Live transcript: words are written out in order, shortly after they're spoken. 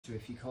So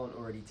if you can't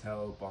already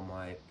tell by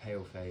my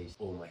pale face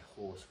or my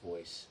hoarse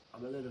voice,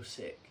 I'm a little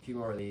sick. A few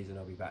more of these and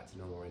I'll be back to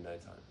normal in no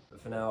time.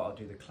 But for now, I'll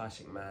do the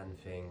classic man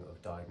thing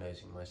of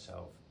diagnosing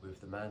myself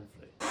with the man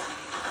flu. Do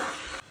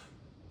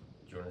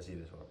you want to see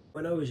this one?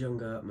 When I was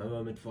younger, my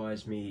mum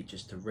advised me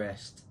just to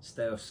rest,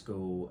 stay off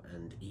school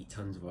and eat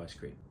tons of ice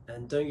cream.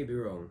 And don't get me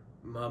wrong,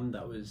 Mum,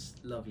 that was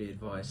lovely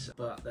advice,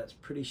 but that's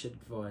pretty shit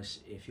advice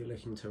if you're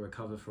looking to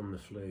recover from the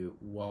flu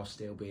while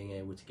still being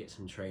able to get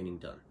some training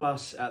done.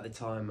 Plus, at the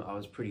time, I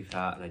was pretty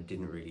fat and I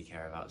didn't really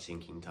care about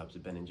sinking tubs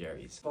of Ben &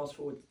 Jerry's. Fast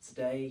forward to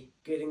today,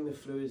 getting the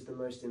flu is the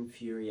most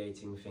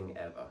infuriating thing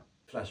ever.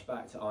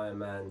 Flashback to Iron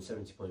Man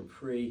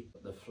 70.3,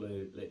 the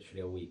flu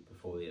literally a week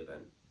before the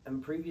event.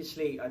 And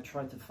previously, I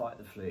tried to fight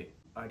the flu.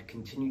 I'd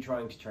continue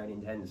trying to train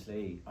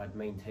intensely, I'd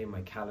maintain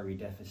my calorie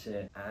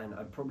deficit, and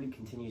I'd probably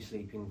continue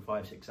sleeping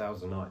 5-6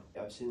 hours a night.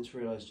 I've since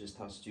realised just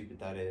how stupid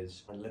that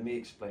is, and let me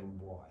explain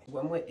why.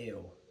 When we're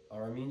ill,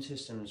 our immune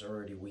system's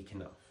already weak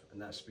enough, and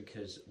that's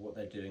because what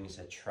they're doing is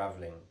they're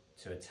travelling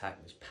to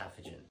attack this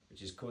pathogen,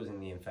 which is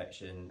causing the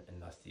infection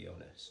and thus the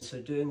illness.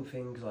 So doing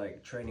things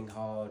like training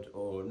hard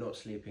or not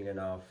sleeping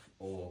enough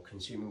or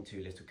consuming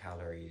too little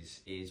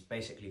calories is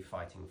basically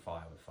fighting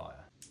fire with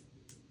fire.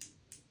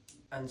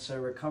 And so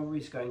recovery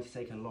is going to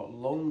take a lot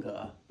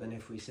longer than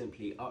if we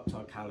simply upped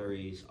our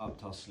calories,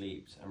 upped our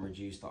sleeps and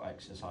reduced our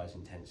exercise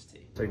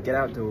intensity. So get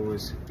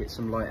outdoors, get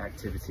some light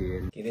activity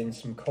in, get in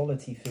some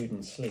quality food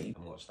and sleep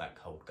and watch that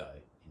cold go.